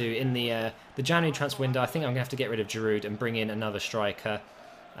I need to do. In the January transfer window, I think I'm going to have to get rid of Giroud and bring in another striker.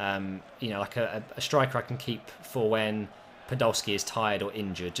 You know, like a striker I can keep for when Podolski is tired or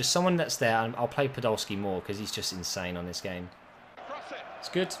injured. Just someone that's there, and I'll play Podolski more because he's just insane on this game. It's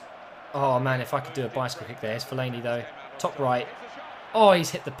good. Oh man, if I could do a bicycle kick there. Here's Fellaini though. Top right. Oh, he's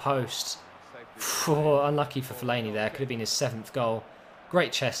hit the post. Oh, unlucky for Fellaini there. Could have been his 7th goal.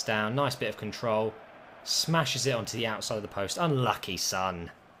 Great chest down. Nice bit of control. Smashes it onto the outside of the post. Unlucky,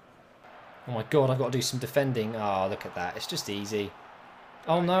 son. Oh my god, I've got to do some defending. Oh, look at that. It's just easy.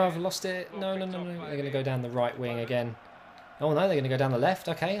 Oh no, I've lost it. No, no, no, no. They're going to go down the right wing again. Oh no, they're going to go down the left.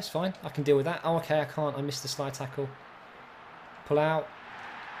 Okay, that's fine. I can deal with that. Oh, okay, I can't. I missed the slide tackle. Pull out.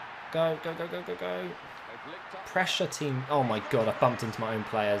 Go, go, go, go, go, go. Pressure team. Oh my god, I bumped into my own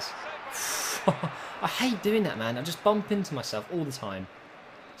players. I hate doing that, man. I just bump into myself all the time.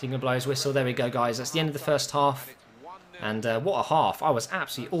 So you're going to blow his whistle. There we go, guys. That's the end of the first half. And what a half. I was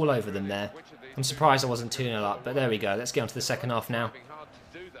absolutely all over them there. I'm surprised I wasn't 2-0 up, but there we go. Let's get on to the second half now.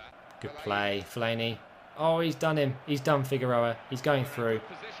 Good play. Fellaini. Oh, he's done him. He's done Figueroa. He's going through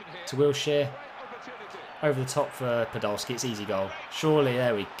to Wilshere. Over the top for Podolski. It's easy goal. Surely,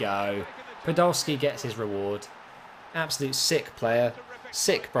 there we go. Podolski gets his reward. Absolute sick player.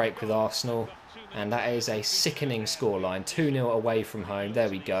 Sick break with Arsenal. And that is a sickening scoreline. 2-0 away from home. There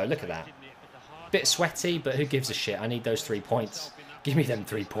we go. Look at that. Bit sweaty, but who gives a shit? I need those 3 points. Give me them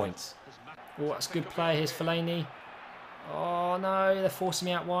 3 points. Oh, that's good play. Here's Fellaini. Oh, no. They're forcing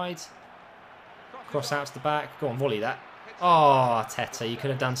me out wide. Cross out to the back. Go on, volley that. Oh, Arteta. You could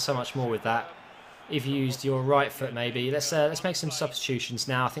have done so much more with that. If you used your right foot, maybe. Let's make some substitutions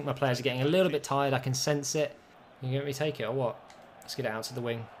now. I think my players are getting a little bit tired. I can sense it. You going to let me take it or what? Let's get it out to the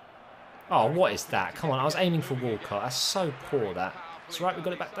wing. Oh, what is that? Come on, I was aiming for Walcott. That's so poor, that. It's right, we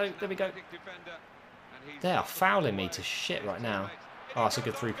got it back though. There we go. They are fouling me to shit right now. Oh, it's a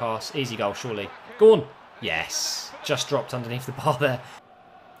good through pass. Easy goal, surely. Go on. Yes. Just dropped underneath the bar there.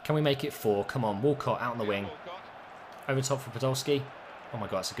 Can we make it 4? Come on, Walcott out on the wing. Over top for Podolski. Oh my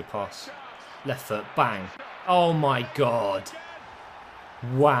god, that's a good pass. Left foot, bang. Oh my god.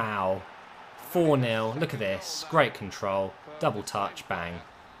 Wow. 4-0. Look at this. Great control. Double touch, bang.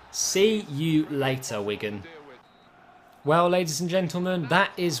 See you later, Wigan. Well, ladies and gentlemen, that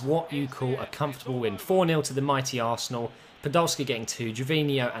is what you call a comfortable win. 4-0 to the mighty Arsenal. Podolski getting 2,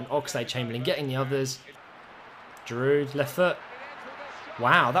 Jovino and Oxlade-Chamberlain getting the others. Giroud, left foot.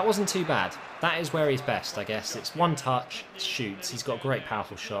 Wow, that wasn't too bad. That is where he's best, I guess. It's one touch, shoots. He's got a great,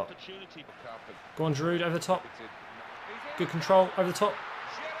 powerful shot. Go on, Giroud, over the top. Good control, over the top.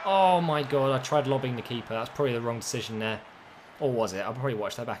 Oh my god, I tried lobbing the keeper. That's probably the wrong decision there. Or was it? I'll probably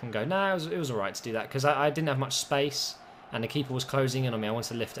watch that back and go, no, it was alright to do that. Because I didn't have much space. And the keeper was closing in on me. I wanted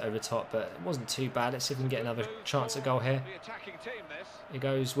to lift it over the top, but it wasn't too bad. Let's see if we can get another chance at goal here. Here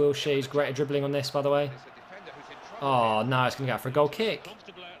goes Wilshere. He's great at dribbling on this, by the way. Oh, no, it's going to go out for a goal kick.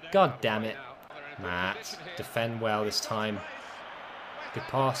 God damn it. Matt, defend well this time. Good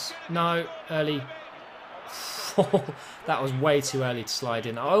pass. No, early. That was way too early to slide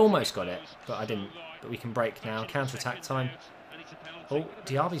in. I almost got it, but I didn't. But we can break now. Counter-attack time. Oh,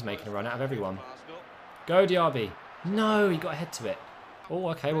 Diaby's making a run out of everyone. Go, Diaby. No, he got ahead to it. Oh,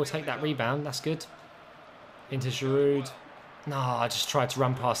 okay, we'll take that rebound. That's good. Into Giroud. No, I just tried to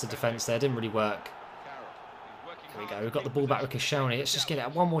run past the defence there. Didn't really work. There we go. We've got the ball back with Koscielny. Let's just get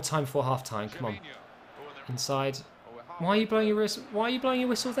it one more time before half-time. Come on. Inside. Why are you blowing your whistle? Why are you blowing your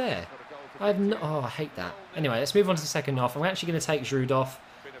whistle there? I have no... Oh, I hate that. Anyway, let's move on to the second half. I'm actually going to take Giroud off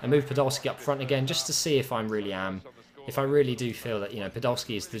and move Podolski up front again just to see if I really am. If I really do feel that, you know,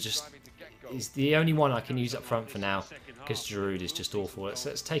 Podolski is the only one I can use up front for now, because Giroud is just awful.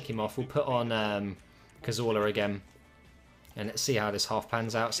 Let's take him off. We'll put on Cazorla again, and let's see how this half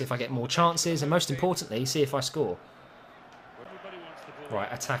pans out. See if I get more chances, and most importantly, see if I score. Right,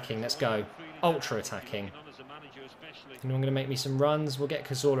 attacking. Let's go. Ultra attacking. Anyone going to make me some runs? We'll get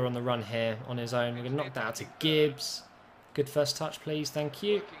Cazorla on the run here on his own. We're going to knock that out to Gibbs. Good first touch, please. Thank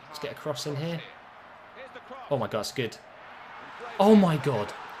you. Let's get a cross in here. Oh my god, it's good. Oh my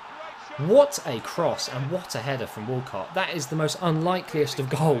god. What a cross and what a header from Walcott. That is the most unlikeliest of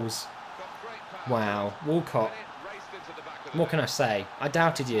goals. Wow, Walcott. What can I say? I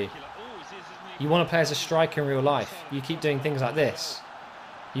doubted you. You want to play as a striker in real life. You keep doing things like this.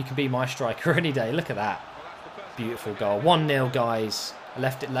 You can be my striker any day. Look at that. Beautiful goal. 1-0, guys. I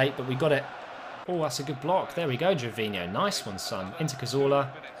left it late, but we got it. Oh, that's a good block. There we go, Jovino. Nice one, son. Into Cazorla.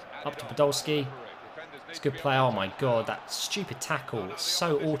 Up to Podolski. It's a good play. Oh my god, that stupid tackle. It's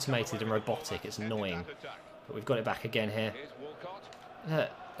so automated and robotic. It's annoying. But we've got it back again here. Look,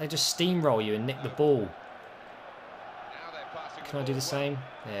 they just steamroll you and nick the ball. Can I do the same?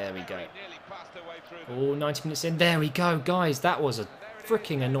 There we go. Oh, 90 minutes in. There we go, guys. That was a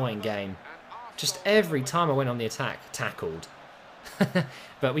freaking annoying game. Just every time I went on the attack, tackled.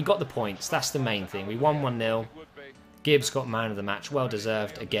 But we got the points. That's the main thing. We won 1-0. Gibbs got man of the match. Well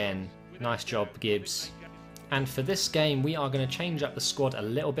deserved again. Nice job, Gibbs. And for this game, we are going to change up the squad a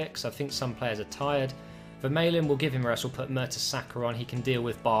little bit because I think some players are tired. Vermaelen, we'll give him a rest. We'll put Mertesacker on. He can deal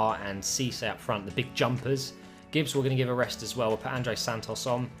with Bar and Cisse up front, the big jumpers. Gibbs, we're going to give a rest as well. We'll put Andre Santos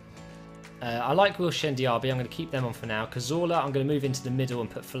on. I like Wilshere and Diaby. I'm going to keep them on for now. Cazorla, I'm going to move into the middle and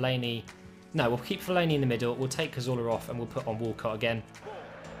put Fellaini. No, we'll keep Fellaini in the middle. We'll take Cazorla off and we'll put on Walcott again.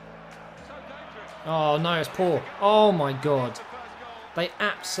 Oh, no, it's poor. Oh, my God. They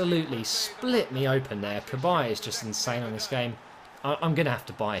absolutely split me open there. Kabay is just insane on this game. I'm going to have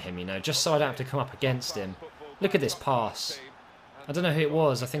to buy him, you know, just so I don't have to come up against him. Look at this pass. I don't know who it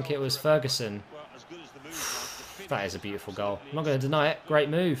was. I think it was Ferguson. That is a beautiful goal. I'm not going to deny it. Great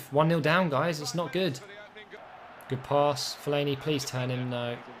move. 1-0 down, guys. It's not good. Good pass. Fellaini, please turn him.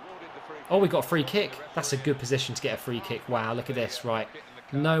 No. Oh, we got a free kick. That's a good position to get a free kick. Wow, look at this. Right.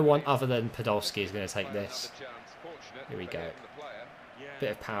 No one other than Podolski is going to take this. Here we go.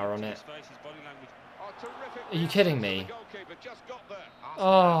 Bit of power on it. Are you kidding me?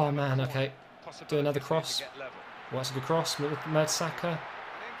 Oh, man. Okay. Do another cross. Well, that's a good cross. Mertesacker.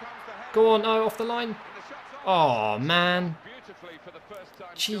 Go on. Oh, off the line. Oh, man.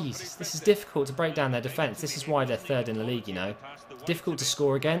 Jeez, this is difficult to break down their defence. This is why they're third in the league, you know. It's difficult to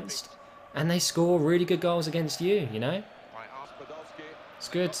score against. And they score really good goals against you, you know. It's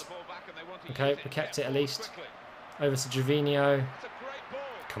good. Okay, we kept it at least. Over to Jovino.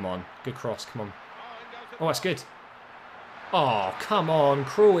 Come on. Good cross. Come on. Oh, that's good. Oh, come on.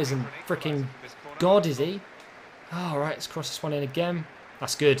 Krul isn't freaking God, is he? Oh, right, let's cross this one in again.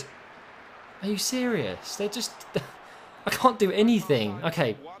 That's good. Are you serious? They're just... I can't do anything.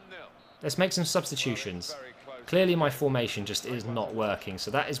 Okay, let's make some substitutions. Clearly my formation just is not working,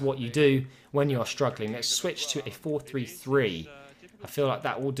 so that is what you do when you're struggling. Let's switch to a 4-3-3. I feel like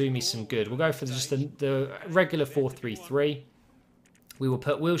that will do me some good. We'll go for just the regular 4-3-3. We will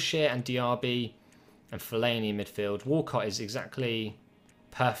put Wilshere and Diaby and Fellaini in midfield. Walcott is exactly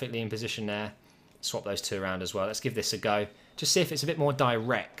perfectly in position there. Swap those two around as well. Let's give this a go. Just see if it's a bit more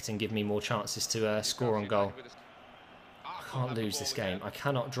direct and give me more chances to score on goal. I can't lose this game. I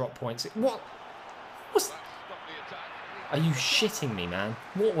cannot drop points. What? What's... Are you shitting me, man?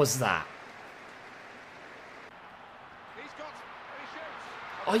 What was that?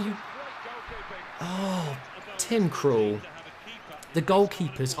 Are you... Oh, Tim Krul. The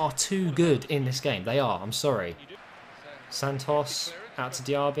goalkeepers are too good in this game. They are. I'm sorry. Santos out to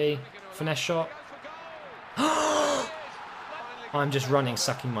Diaby. Finesse shot. I'm just running,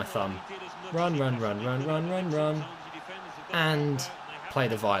 sucking my thumb. Run, run, run, run, run, run, run. And play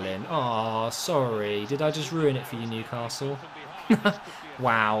the violin. Oh, sorry. Did I just ruin it for you, Newcastle?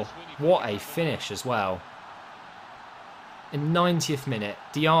 Wow. What a finish as well. In 90th minute,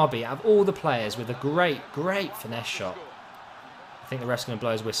 Diaby, out of all the players, with a great, great finesse shot. I think the ref's going to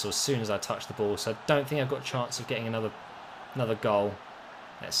blow his whistle as soon as I touch the ball, so I don't think I've got a chance of getting another goal.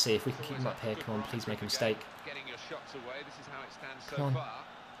 Let's see if we can keep him up here. Come on, please make a mistake. Come on.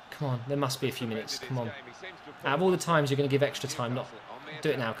 Come on, there must be a few minutes. Come on. Out of all the times you're going to give extra time, not... Do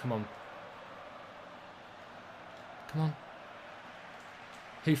it now, come on. Come on.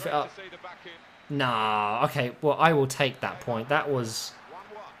 Hoof it up. Nah, okay, well, I will take that point. That was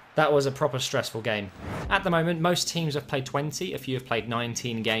a proper stressful game. At the moment, most teams have played 20. A few have played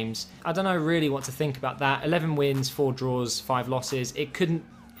 19 games. I don't know really what to think about that. 11 wins, 4 draws, 5 losses. It could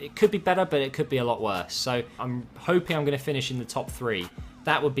be better, but it could be a lot worse. So I'm hoping I'm going to finish in the top 3.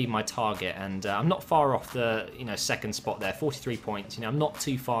 That would be my target, and I'm not far off the second spot there. 43 points. I'm not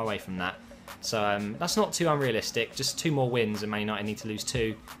too far away from that. So that's not too unrealistic. Just 2 more wins, and Man United need to lose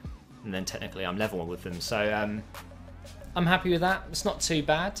 2. And then technically I'm level with them. So I'm happy with that. It's not too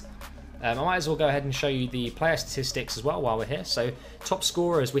bad. I might as well go ahead and show you the player statistics as well while we're here. So top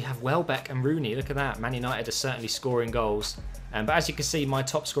scorers, we have Welbeck and Rooney. Look at that. Man United are certainly scoring goals. But as you can see, my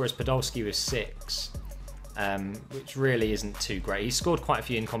top scorer is Podolski with 6. Which really isn't too great. He's scored quite a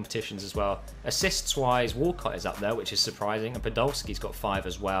few in competitions as well. Assists-wise, Walcott is up there, which is surprising. And Podolski's got 5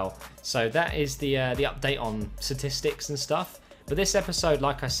 as well. So that is the update on statistics and stuff. But this episode,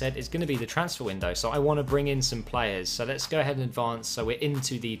 like I said, is going to be the transfer window. So I want to bring in some players. So let's go ahead and advance. So we're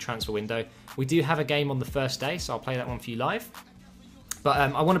into the transfer window. We do have a game on the first day, so I'll play that one for you live. But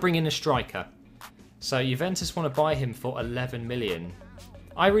I want to bring in a striker. So Juventus want to buy him for 11 million.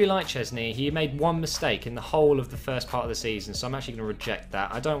 I really like Chesney. He made 1 mistake in the whole of the first part of the season, so I'm actually going to reject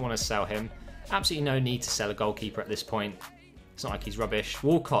that. I don't want to sell him. Absolutely no need to sell a goalkeeper at this point. It's not like he's rubbish.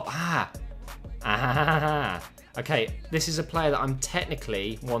 Walcott. Okay, this is a player that I'm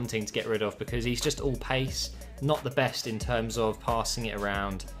technically wanting to get rid of because he's just all pace, not the best in terms of passing it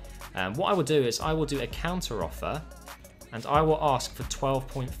around. What I will do is I will do a counter offer and I will ask for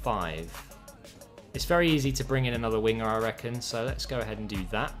 12.5. It's very easy to bring in another winger, I reckon, so let's go ahead and do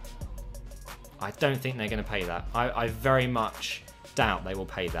that. I don't think they're going to pay that. I very much doubt they will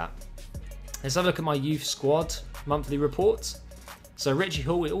pay that. Let's have a look at my youth squad monthly reports. So Richie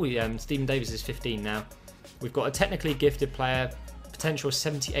Hall, Stephen Davis is 15 now. We've got a technically gifted player, potential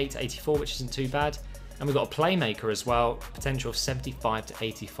 78 to 84, which isn't too bad. And we've got a playmaker as well, potential of 75 to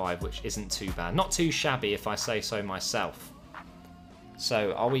 85, which isn't too bad. Not too shabby if I say so myself.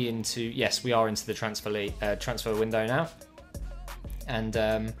 So are we into... Yes, we are into the transfer window now. And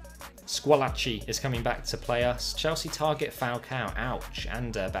Squalacci is coming back to play us. Chelsea target Falcao. Ouch.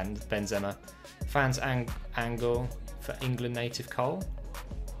 And Benzema. Fans angle for England native Cole.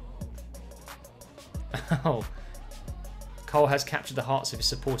 Oh. Cole has captured the hearts of his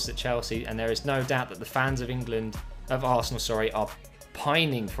supporters at Chelsea, and there is no doubt that the fans of Arsenal, are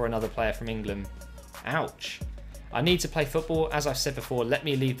pining for another player from England. Ouch. I need to play football. As I've said before, let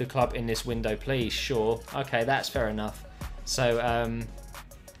me leave the club in this window, please. Sure. Okay, that's fair enough. So,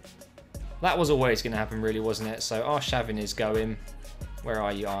 that was always going to happen, really, wasn't it? So, Arshavin is going. Where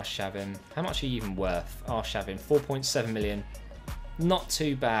are you, Arshavin? How much are you even worth? Arshavin, 4.7 million. Not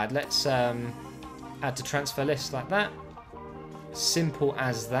too bad. Let's add to transfer list like that. Simple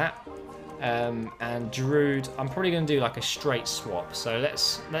as that. And Giroud, I'm probably going to do like a straight swap. So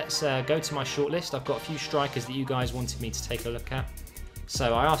let's go to my shortlist. I've got a few strikers that you guys wanted me to take a look at.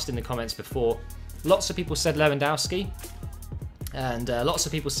 So I asked in the comments before. Lots of people said Lewandowski. And lots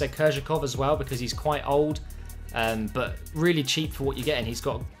of people said Kerzhakov as well because he's quite old, but really cheap for what you're getting. He's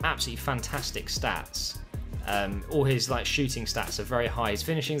got absolutely fantastic stats. All his shooting stats are very high. His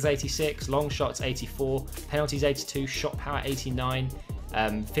finishing is 86, long shots 84, penalties 82, shot power 89,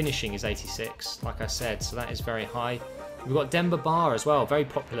 finishing is 86, like I said, so that is very high. We've got Demba Ba as well, very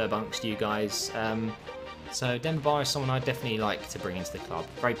popular amongst you guys. So Demba Ba is someone I definitely like to bring into the club.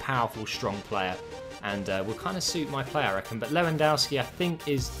 Very powerful, strong player, and will kind of suit my play, I reckon. But Lewandowski, I think,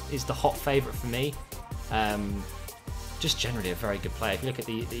 is the hot favourite for me. Just generally a very good player. If you look at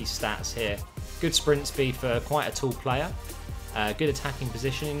these stats here, good sprint speed for quite a tall player, good attacking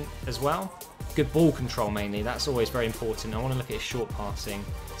positioning as well, good ball control mainly, that's always very important. I want to look at his short passing,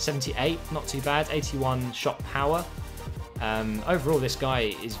 78, not too bad, 81 shot power. Overall this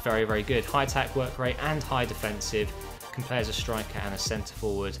guy is very, very good, high attack work rate and high defensive, can play as a striker and a centre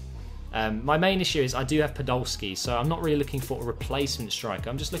forward. My main issue is I do have Podolski, so I'm not really looking for a replacement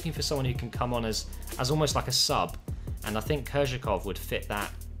striker, I'm just looking for someone who can come on as almost like a sub, and I think Kerzhakov would fit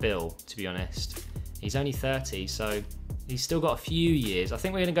that bill, to be honest. He's only 30, so he's still got a few years. I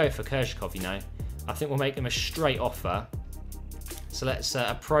think we're going to go for Kerzhakov, you know. I think we'll make him a straight offer. So let's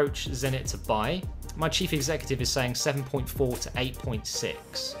approach Zenit to buy. My chief executive is saying 7.4 to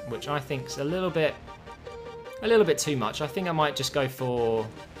 8.6, which I think is a little bit too much. I think I might just go for...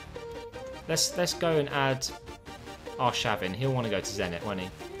 Let's go and add Arshavin. He'll want to go to Zenit, won't he?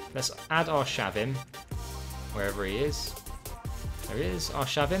 Let's add Arshavin, wherever he is. There he is,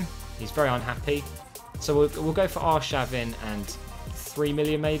 Arshavin. He's very unhappy. So we'll go for Arshavin and 3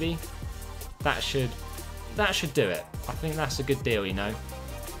 million maybe. That should do it. I think that's a good deal, you know.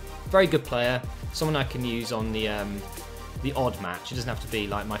 Very good player. Someone I can use on the odd match. It doesn't have to be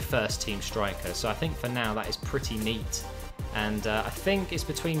like my first team striker. So I think for now that is pretty neat. And I think it's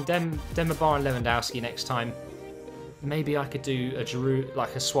between Demba Ba and Lewandowski next time. Maybe I could do a Giroud,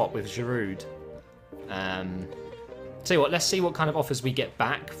 like a swap with Giroud. Tell you what, let's see what kind of offers we get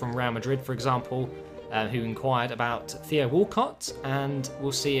back from Real Madrid, for example, who inquired about Theo Walcott, and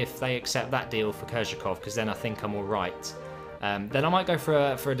we'll see if they accept that deal for Kerzhakov, because then I think I'm all right. Then I might go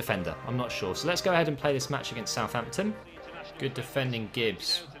for a defender. I'm not sure. So let's go ahead and play this match against Southampton. Good defending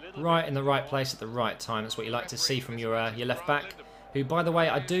Gibbs. Right in the right place at the right time. That's what you like to see from your left back, who, by the way,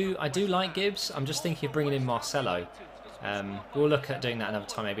 I do like Gibbs. I'm just thinking of bringing in Marcelo. We'll look at doing that another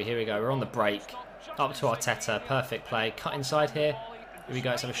time maybe. Here we go. We're on the break. Up to Arteta, perfect play. Cut inside here. Here we go,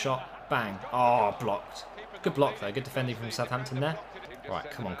 let's have a shot. Bang. Oh, blocked. Good block though, good defending from Southampton there. Right,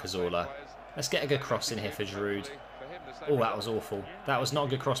 come on Cazorla. Let's get a good cross in here for Giroud. Oh, that was awful. That was not a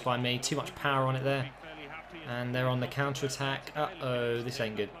good cross by me. Too much power on it there. And they're on the counter-attack. Uh-oh, this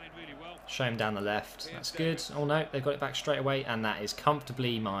ain't good. Show him down the left. That's good. Oh no, they've got it back straight away. And that is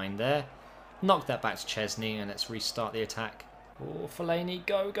comfortably mine there. Knock that back to Chesney and let's restart the attack. Oh, Fellaini,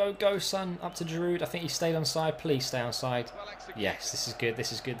 go, go, go, son. Up to Giroud. I think he stayed onside. Please stay onside. Yes, this is good,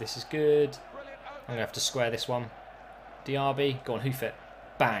 this is good, this is good. I'm going to have to square this one. Diaby, go on, hoof it.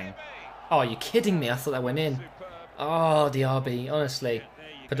 Bang. Oh, you're kidding me. I thought that went in. Oh, Diaby, honestly.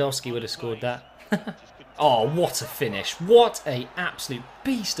 Podolski would have scored that. Oh, what a finish. What a absolute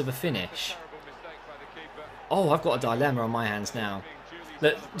beast of a finish. Oh, I've got a dilemma on my hands now.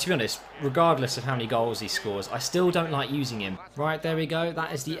 Look, to be honest, regardless of how many goals he scores, I still don't like using him. Right, there we go.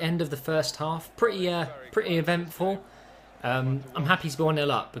 That is the end of the first half. Pretty eventful. I'm happy to be 1-0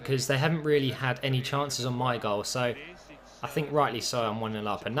 up because they haven't really had any chances on my goal. So I think rightly so I'm 1-0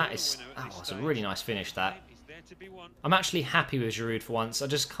 up. And that is, oh, it's a really nice finish, that. I'm actually happy with Giroud for once. I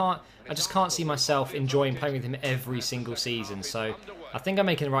just can't see myself enjoying playing with him every single season. So I think I'm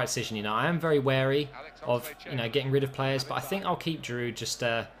making the right decision. You know, I am very wary of getting rid of players, but I think I'll keep Giroud. Just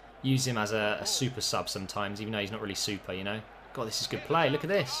use him as a super sub sometimes, even though he's not really super. You know, God, this is good play. Look at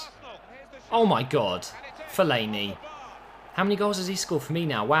this. Oh my God, Fellaini. How many goals has he scored for me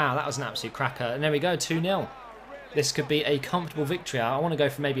now? Wow, that was an absolute cracker. And there we go, 2-0. This could be a comfortable victory. I want to go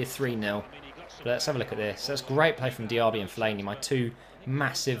for maybe a 3-0. But let's have a look at this. That's great play from Diaby and Fellaini, my two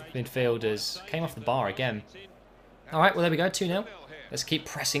massive midfielders. Came off the bar again. Alright, well there we go, 2-0. Let's keep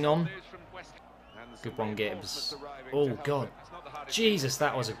pressing on. Good one, Gibbs. Oh, God. Jesus,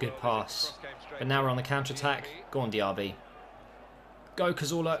 that was a good pass. But now we're on the counter-attack. Go on, Diaby. Go,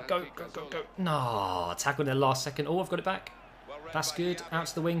 Cazorla. Go, go, go, go. No, tackled in the last second. Oh, I've got it back. That's good. Out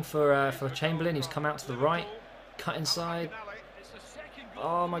to the wing for Chamberlain, who's come out to the right. Cut inside.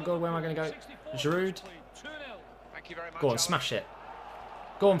 Oh, my God, where am I going to go? Giroud. Go on, smash it.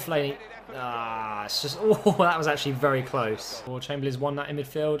 Go on, Fellaini. Ah, it's just... Oh, that was actually very close. Oh, Chamberlain's won that in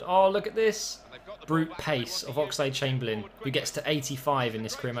midfield. Oh, look at this. Brute pace of Oxlade-Chamberlain, who gets to 85 in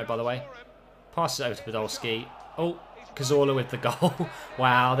this career mode, by the way. Passes it over to Podolski. Oh, Cazorla with the goal.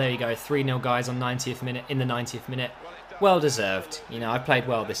 Wow, there you go. 3-0 guys on 90th minute, in the 90th minute. Well deserved. You know, I played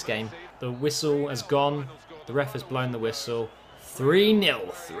well this game. The whistle has gone. The ref has blown the whistle.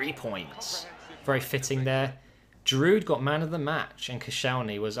 3-0, 3 points. Very fitting there. Giroud got man of the match and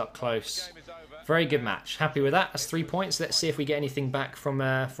Koscielny was up close. Very good match. Happy with that. That's 3 points. Let's see if we get anything back from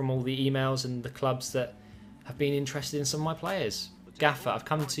all the emails and the clubs that have been interested in some of my players. Gaffer, I've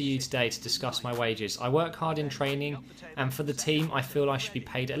come to you today to discuss my wages. I work hard in training and for the team I feel I should be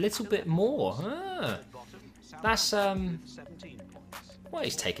paid a little bit more. That's well,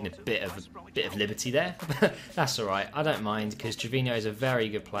 he's taking a bit of liberty there. That's alright. I don't mind because Jovino is a very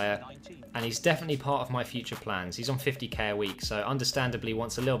good player and he's definitely part of my future plans. He's on 50k a week, so understandably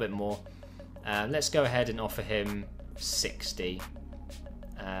wants a little bit more. Let's go ahead and offer him 60.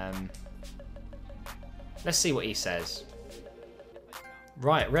 Let's see what he says.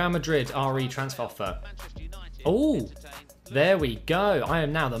 Right, Real Madrid RE transfer offer. Oh, there we go. I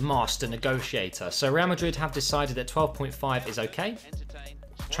am now the master negotiator. So Real Madrid have decided that 12.5 is okay.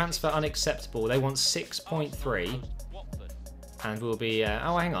 Transfer unacceptable. They want 6.3. And we'll be...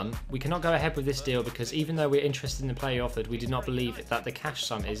 oh, hang on. We cannot go ahead with this deal because even though we're interested in the player offered, we do not believe that the cash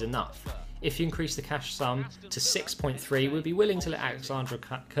sum is enough. If you increase the cash sum to 6.3, we'd be willing to let Alexander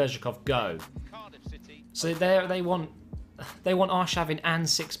Kerzhakov go. So they want Arshavin and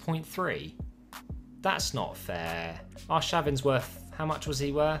 6.3. That's not fair. Arshavin's worth... How much was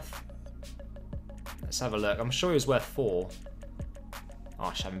he worth? Let's have a look. I'm sure he was worth 4.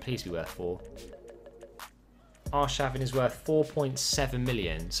 Arshavin, please be worth 4. Arshavin is worth 4.7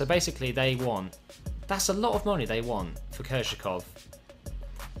 million. So basically they want... That's a lot of money they want for Kerzhakov.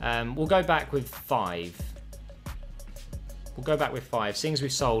 We'll go back with 5. We'll go back with 5. Seeing as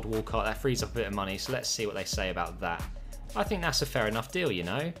we've sold Walcott, that frees up a bit of money. So let's see what they say about that. I think that's a fair enough deal, you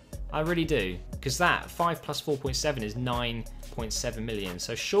know. I really do. Because that, 5 plus 4.7 is 9.7 million.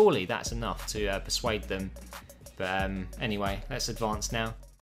 So surely that's enough to persuade them. But anyway, let's advance now.